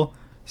cool.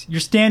 Your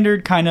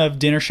standard kind of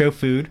dinner show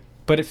food,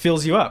 but it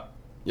fills you up.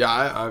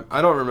 Yeah,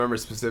 I don't remember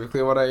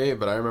specifically what I ate,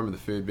 but I remember the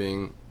food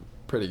being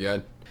pretty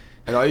good.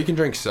 And all you can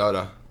drink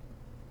soda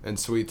and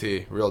sweet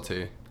tea, real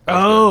tea.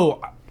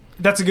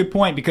 That's a good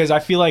point, because I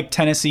feel like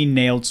Tennessee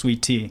nailed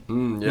sweet tea.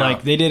 Yeah.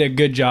 Like, they did a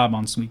good job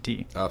on sweet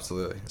tea.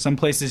 Absolutely. Some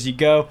places you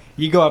go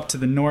up to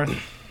the north,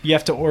 you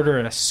have to order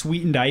a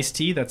sweetened iced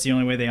tea. That's the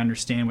only way they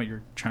understand what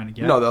you're trying to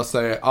get. No, they'll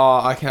say,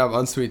 I can have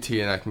unsweet tea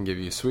and I can give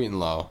you sweet and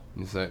low.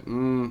 And you say,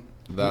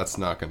 that's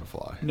not going to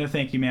fly. No,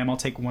 thank you, ma'am. I'll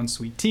take one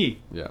sweet tea.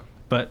 Yeah.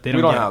 But we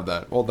don't have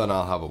that. Well, then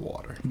I'll have a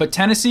water. But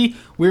Tennessee,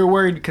 we were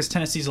worried because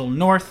Tennessee's a little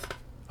north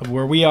of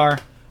where we are,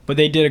 but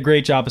they did a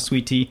great job of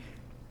sweet tea.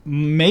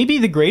 Maybe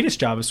the greatest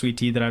job of sweet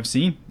tea that I've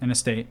seen in a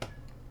state.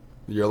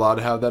 You're allowed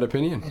to have that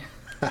opinion.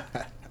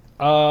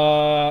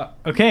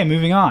 Okay,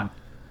 moving on.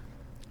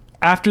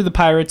 After the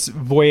Pirates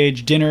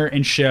Voyage dinner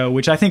and show,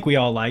 which I think we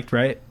all liked,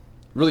 right?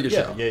 Really good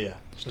show. Yeah.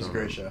 It was a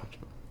great show.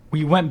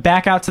 We went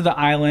back out to the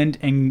island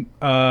and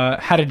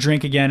had a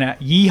drink again at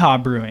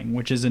Yeehaw Brewing,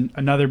 which is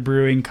another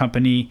brewing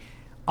company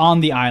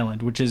on the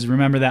island, which is,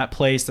 remember that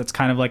place that's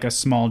kind of like a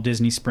small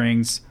Disney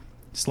Springs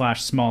 /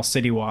 small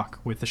city walk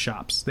with the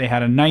shops. They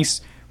had a nice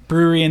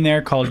brewery in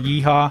there called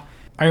Yeehaw.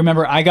 I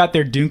remember I got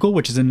their Dunkel,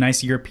 which is a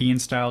nice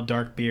European-style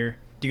dark beer.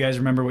 Do you guys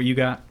remember what you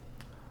got?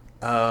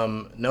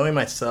 Knowing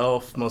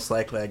myself, most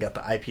likely I got the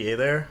IPA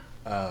there.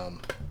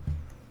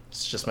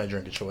 It's just my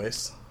drink of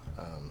choice.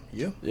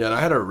 You? Yeah, and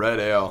I had a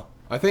red ale.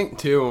 I think,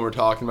 too, when we're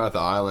talking about the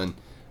island,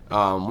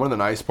 one of the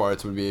nice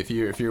parts would be if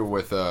you're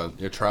with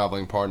your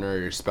traveling partner or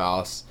your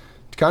spouse,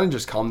 to kind of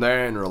just come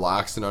there and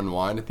relax and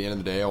unwind at the end of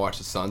the day and watch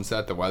the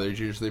sunset. The weather's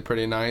usually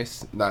pretty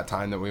nice that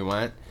time that we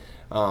went.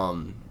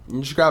 You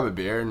just grab a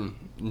beer and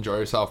enjoy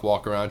yourself,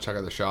 walk around, check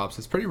out the shops.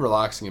 It's pretty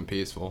relaxing and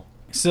peaceful.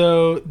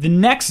 So the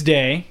next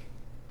day,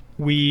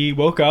 we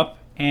woke up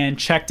and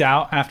checked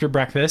out after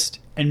breakfast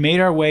and made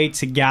our way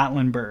to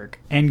Gatlinburg.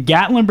 And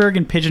Gatlinburg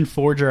and Pigeon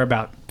Forge are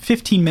about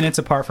 15 minutes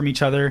apart from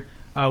each other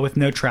with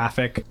no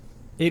traffic.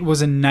 It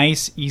was a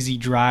nice, easy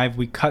drive.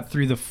 We cut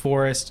through the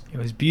forest. It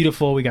was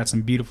beautiful. We got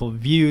some beautiful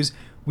views.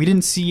 We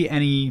didn't see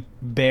any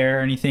bear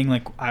or anything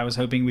like I was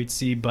hoping we'd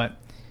see, but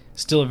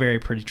still a very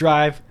pretty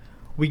drive.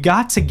 We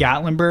got to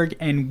Gatlinburg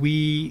and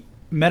we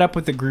met up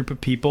with a group of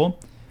people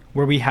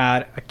where we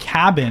had a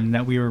cabin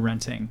that we were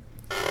renting.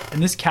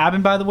 And this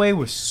cabin, by the way,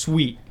 was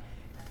sweet.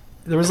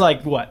 There was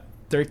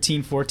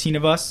 13, 14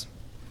 of us.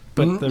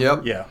 But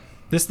Yeah.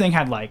 This thing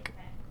had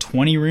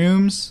 20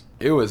 rooms.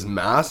 It was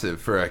massive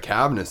for a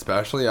cabin,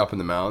 especially up in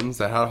the mountains.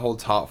 They had a whole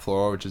top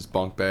floor, which is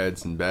bunk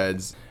beds and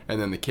beds.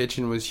 And then the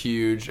kitchen was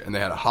huge. And they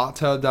had a hot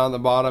tub down the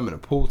bottom and a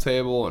pool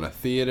table and a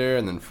theater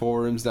and then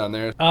 4 rooms down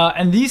there.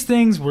 And these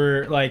things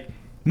were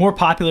more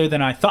popular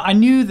than I thought. I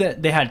knew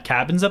that they had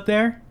cabins up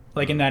there,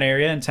 in that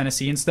area in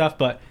Tennessee and stuff,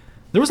 but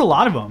there was a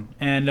lot of them.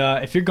 And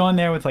if you're going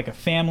there with a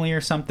family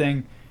or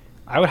something,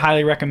 I would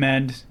highly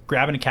recommend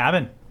grabbing a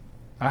cabin.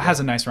 It has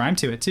a nice rhyme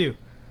to it too.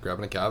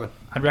 Grabbing a cabin.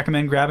 I'd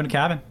recommend grabbing a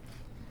cabin.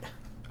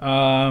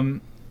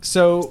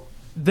 So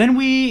then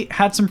we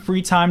had some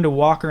free time to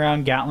walk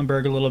around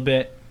Gatlinburg a little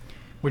bit,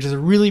 which is a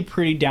really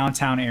pretty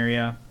downtown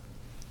area.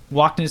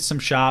 Walked into some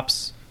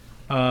shops.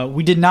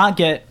 We did not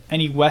get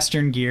any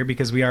Western gear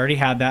because we already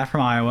had that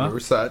from Iowa. We were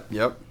set,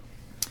 yep.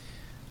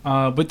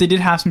 But they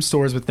did have some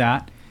stores with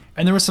that.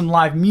 And there was some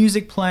live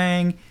music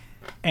playing.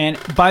 And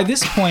by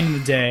this point in the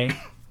day,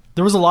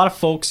 there was a lot of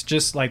folks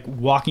just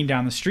walking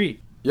down the street.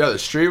 Yeah, the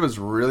street was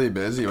really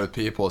busy with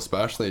people,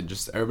 especially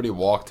just everybody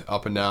walked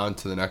up and down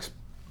to the next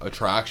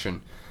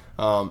attraction.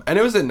 And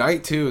it was at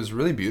night too. It was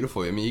really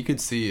beautiful. I mean, you could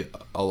see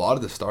a lot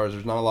of the stars.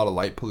 There's not a lot of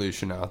light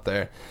pollution out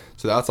there.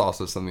 So that's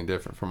also something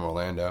different from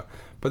Orlando.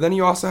 But then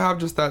you also have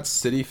just that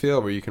city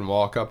feel where you can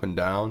walk up and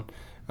down,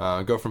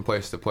 go from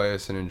place to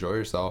place and enjoy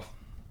yourself.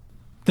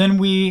 Then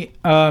we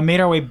made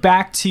our way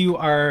back to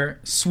our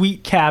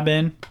sweet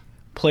cabin,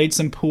 played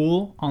some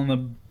pool on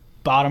the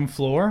bottom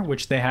floor,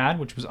 which they had,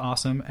 which was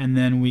awesome, and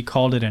then we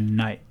called it a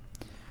night.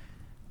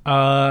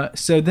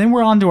 So then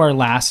we're on to our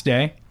last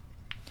day,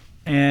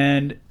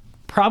 and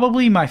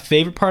probably my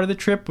favorite part of the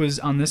trip was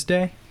on this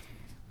day.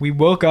 We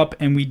woke up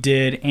and we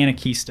did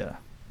Anakista.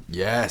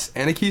 Yes,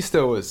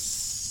 Anakista was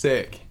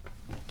sick.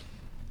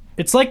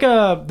 It's like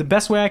the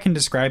best way I can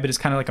describe it is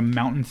kind of like a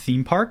mountain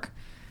theme park.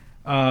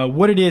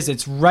 What it is,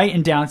 it's right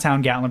in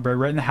downtown Gatlinburg,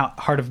 right in the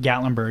heart of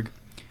Gatlinburg.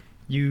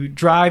 You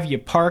drive, you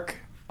park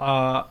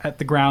at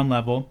the ground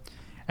level,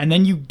 and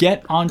then you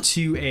get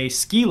onto a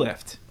ski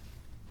lift,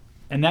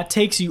 and that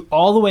takes you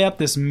all the way up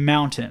this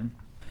mountain.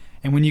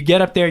 And when you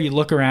get up there, you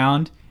look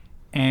around,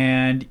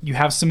 and you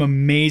have some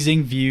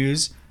amazing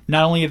views,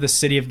 not only of the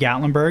city of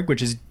Gatlinburg,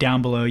 which is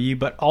down below you,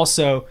 but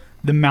also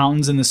the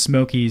mountains and the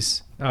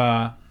Smokies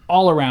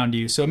all around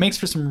you. So it makes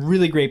for some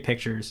really great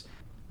pictures.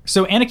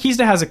 So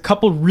Anakista has a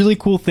couple really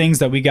cool things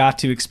that we got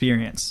to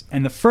experience.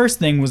 And the first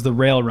thing was the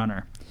Rail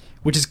Runner,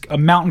 which is a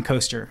mountain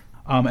coaster.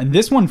 And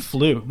this one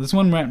flew. This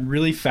one went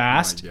really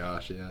fast. Oh my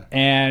gosh, yeah.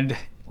 And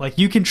like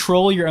you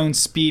control your own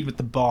speed with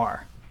the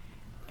bar.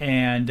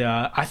 And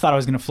I thought I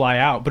was going to fly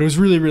out, but it was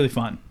really, really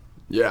fun.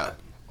 Yeah.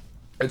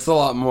 It's a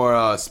lot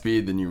more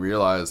speed than you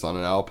realize on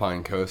an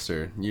alpine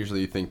coaster.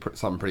 Usually you think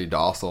something pretty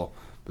docile.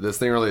 But this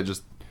thing really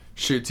just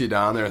shoots you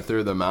down there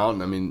through the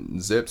mountain. I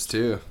mean, zips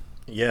too.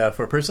 Yeah,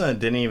 for a person that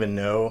didn't even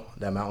know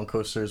that mountain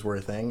coasters were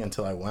a thing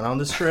until I went on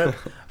this trip,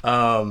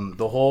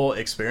 the whole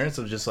experience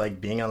of just like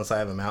being on the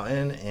side of a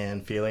mountain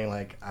and feeling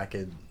like I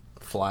could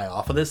fly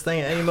off of this thing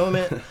at any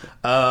moment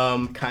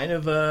kind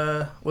of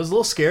was a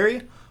little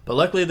scary. But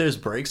luckily there's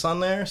brakes on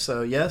there.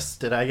 So yes,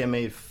 did I get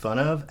made fun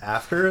of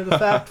after the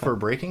fact for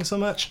braking so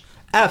much?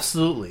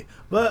 Absolutely.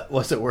 But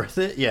was it worth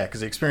it? Yeah,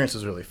 because the experience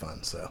was really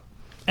fun. So.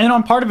 And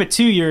on part of it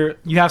too,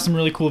 you have some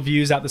really cool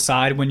views out the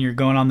side when you're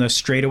going on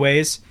those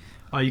straightaways.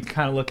 You can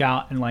kind of look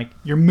out and like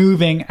you're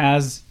moving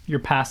as you're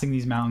passing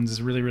these mountains.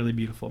 Is really, really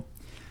beautiful.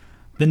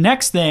 The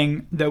next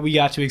thing that we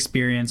got to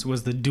experience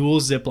was the dual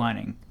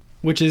ziplining,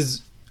 which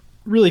is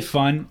really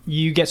fun.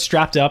 You get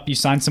strapped up, you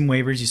sign some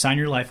waivers, you sign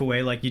your life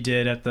away like you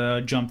did at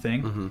the jump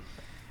thing.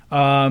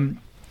 Mm-hmm.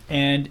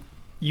 And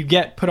you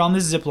get put on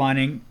this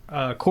ziplining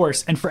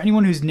course. And for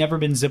anyone who's never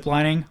been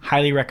ziplining,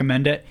 highly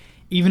recommend it.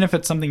 Even if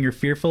it's something you're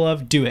fearful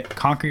of, do it.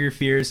 Conquer your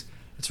fears.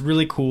 It's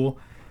really cool.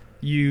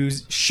 You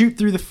shoot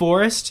through the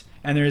forest,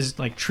 and there's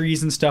like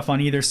trees and stuff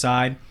on either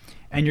side,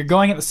 and you're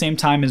going at the same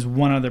time as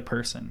one other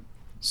person.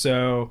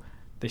 So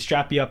they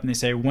strap you up and they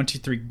say 1, 2,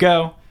 3,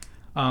 go.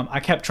 I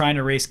kept trying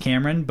to race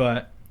Cameron,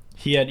 but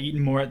he had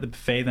eaten more at the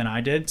buffet than I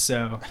did,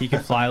 so he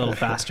could fly a little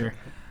faster.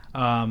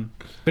 But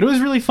it was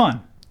really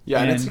fun.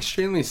 Yeah, and it's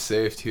extremely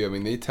safe too. I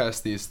mean, they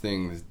test these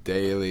things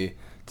daily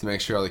to make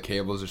sure all the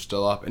cables are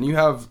still up, and you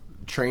have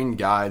trained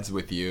guides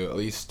with you, at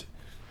least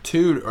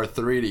 2 or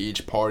 3 to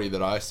each party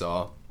that I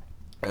saw.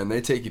 And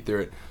they take you through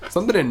it.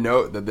 Something to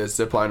note that this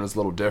zip line was a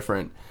little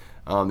different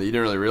that you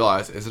didn't really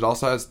realize is it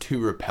also has 2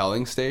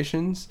 rappelling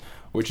stations,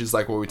 which is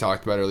like what we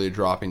talked about earlier,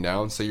 dropping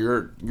down. So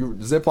you're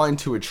zip line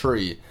to a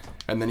tree,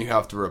 and then you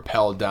have to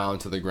rappel down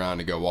to the ground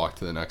to go walk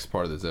to the next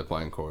part of the zip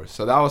line course.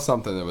 So that was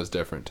something that was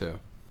different too.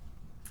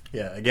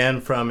 Yeah,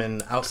 again, from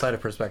an outsider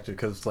perspective,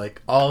 because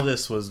like all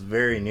this was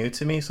very new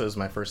to me, so it was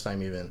my first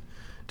time even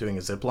doing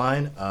a zip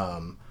line.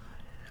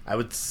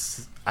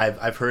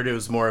 I've heard it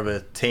was more of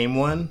a tame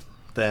one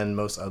than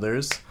most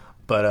others,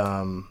 but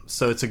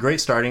so it's a great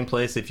starting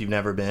place if you've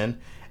never been,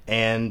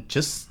 and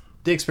just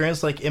the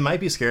experience, like it might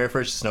be scary at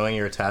first just knowing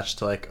you're attached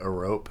to like a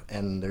rope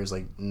and there's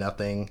like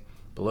nothing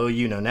below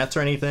you, no nets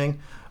or anything,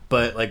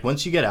 but like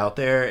once you get out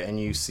there and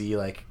you see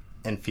like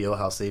and feel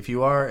how safe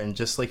you are, and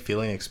just like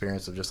feeling the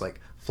experience of just like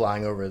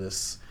flying over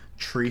this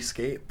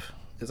treescape,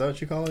 is that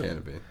what you call it?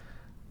 Canopy.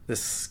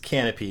 This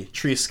canopy,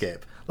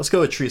 treescape. Let's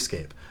go with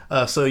treescape.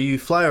 So you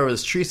fly over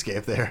this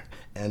treescape there,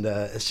 and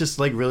it's just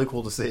like really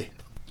cool to see.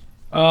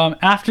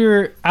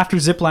 After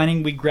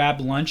ziplining, we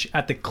grabbed lunch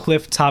at the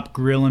Cliff Top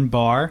Grill and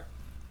Bar,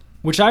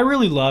 which I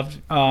really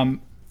loved.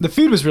 The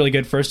food was really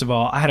good, first of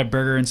all. I had a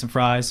burger and some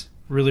fries.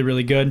 Really,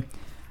 really good.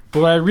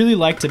 But what I really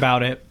liked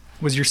about it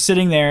was you're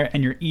sitting there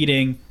and you're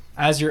eating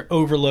as you're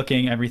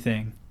overlooking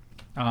everything.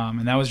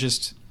 And that was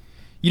just...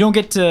 You don't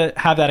get to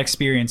have that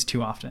experience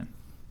too often.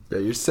 Yeah,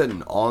 you're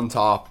sitting on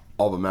top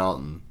of a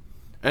mountain.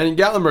 And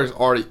Gatlinburg's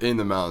already in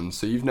the mountains,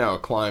 so you've now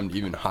climbed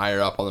even higher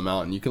up on the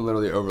mountain. You can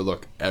literally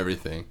overlook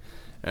everything.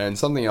 And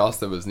something else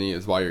that was neat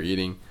is while you're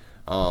eating,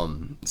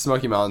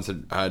 Smoky Mountains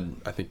had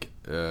I think,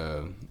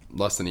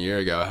 less than a year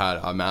ago, had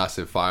a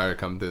massive fire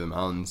come through the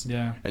mountains.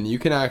 Yeah. And you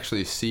can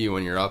actually see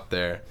when you're up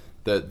there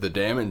the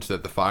damage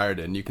that the fire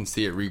did, and you can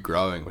see it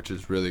regrowing, which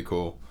is really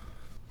cool.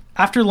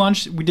 After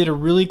lunch, we did a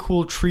really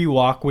cool tree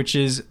walk, which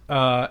is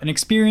an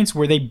experience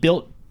where they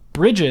built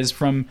bridges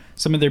from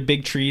some of their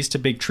big trees to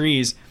big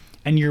trees,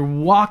 and you're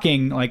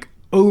walking like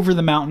over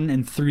the mountain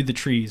and through the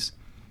trees,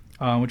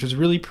 which was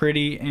really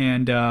pretty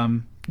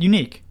and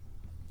unique.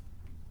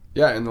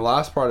 Yeah, and the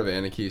last part of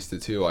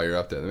Anakista too, while you're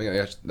up there, I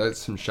mean, that's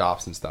some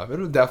shops and stuff.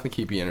 It'll definitely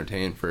keep you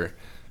entertained for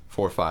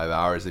 4 or 5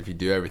 hours if you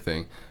do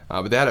everything.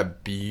 But they had a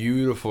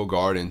beautiful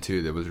garden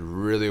too that was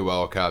really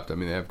well kept. I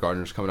mean, they have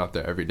gardeners coming up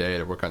there every day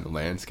to work on the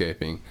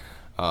landscaping.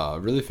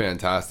 Really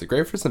fantastic.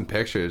 Great for some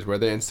pictures. Where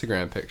the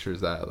Instagram pictures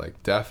that,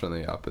 like,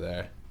 definitely up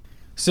there.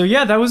 So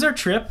yeah, that was our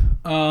trip.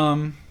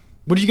 What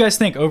did you guys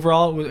think?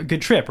 Overall, it was a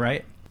good trip,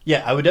 right?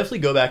 Yeah, I would definitely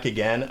go back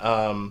again.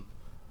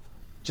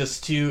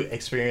 Just to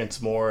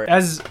experience more.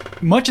 As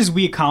much as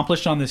we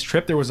accomplished on this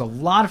trip, there was a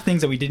lot of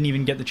things that we didn't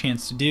even get the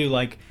chance to do.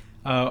 Like,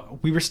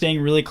 we were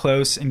staying really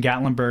close in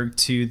Gatlinburg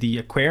to the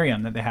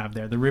aquarium that they have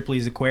there, the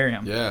Ripley's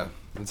Aquarium. Yeah,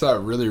 it's a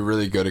really,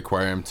 really good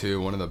aquarium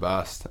too, one of the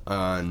best.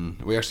 And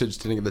we actually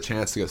just didn't get the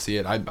chance to go see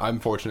it. I'm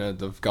fortunate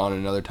to have gone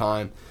another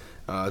time.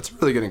 It's a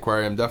really good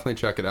aquarium. Definitely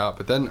check it out.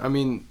 But then, I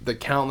mean, the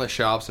countless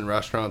shops and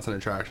restaurants and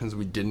attractions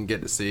we didn't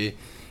get to see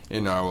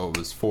in our,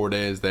 4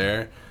 days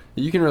there.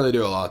 You can really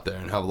do a lot there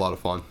and have a lot of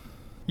fun.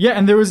 Yeah,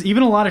 and there was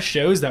even a lot of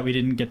shows that we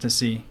didn't get to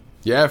see.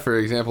 Yeah, for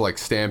example, like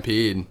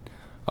Stampede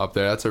up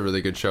there. That's a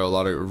really good show. A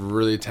lot of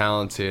really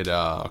talented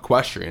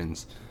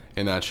equestrians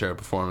in that show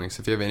performing.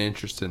 So if you have any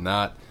interest in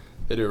that,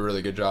 they do a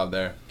really good job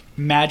there.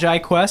 Magi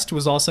Quest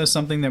was also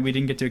something that we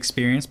didn't get to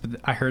experience, but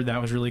I heard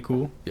that was really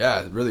cool.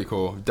 Yeah, really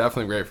cool.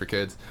 Definitely great for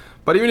kids.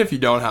 But even if you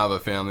don't have a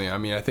family, I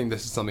mean, I think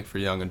this is something for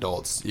young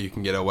adults. You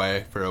can get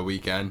away for a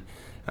weekend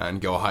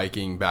and go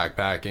hiking,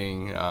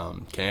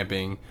 backpacking,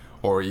 camping,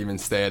 or even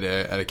stay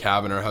at a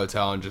cabin or a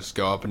hotel and just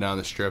go up and down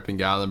the strip in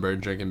Gatlinburg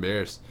drinking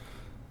beers.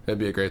 It'd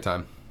be a great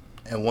time.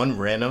 And one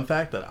random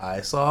fact that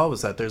I saw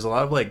was that there's a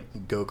lot of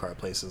like go-kart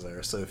places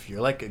there. So if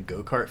you're like a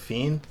go-kart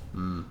fiend,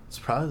 it's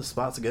probably the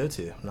spot to go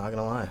to. I'm not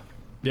gonna lie.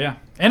 Yeah,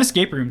 and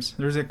escape rooms.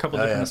 There's a couple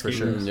different escape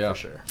rooms. Yeah,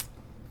 for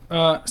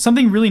sure.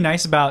 Something really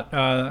nice about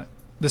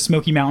the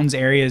Smoky Mountains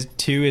area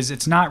too is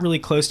it's not really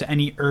close to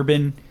any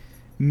urban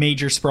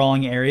major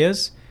sprawling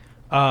areas.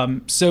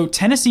 So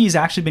Tennessee has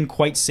actually been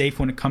quite safe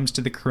when it comes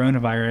to the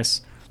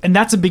coronavirus. And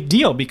that's a big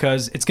deal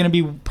because it's going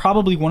to be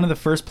probably one of the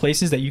first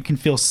places that you can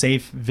feel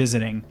safe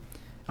visiting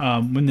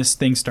when this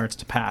thing starts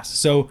to pass.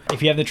 So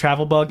if you have the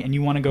travel bug and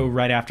you want to go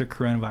right after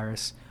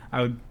coronavirus,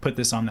 I would put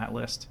this on that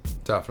list.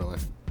 Definitely.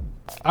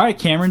 All right,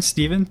 Cameron,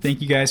 Steven,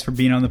 thank you guys for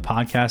being on the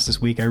podcast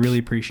this week. I really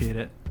appreciate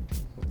it.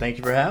 Well, thank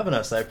you for having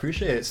us. I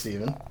appreciate it,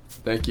 Steven.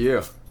 Thank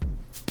you.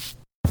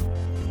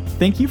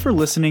 Thank you for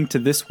listening to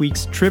this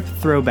week's trip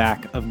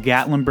throwback of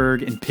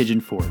Gatlinburg and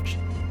Pigeon Forge.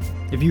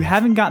 If you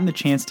haven't gotten the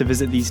chance to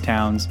visit these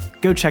towns,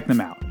 go check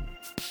them out.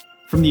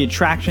 From the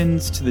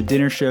attractions to the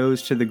dinner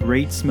shows to the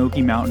Great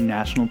Smoky Mountain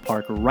National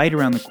Park right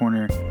around the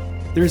corner,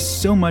 there's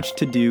so much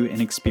to do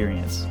and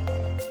experience.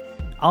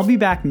 I'll be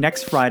back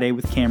next Friday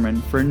with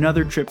Cameron for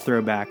another trip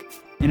throwback,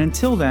 and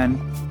until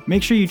then,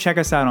 make sure you check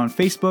us out on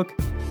Facebook,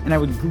 and I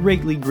would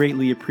greatly,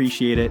 greatly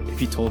appreciate it if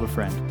you told a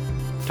friend.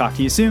 Talk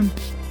to you soon.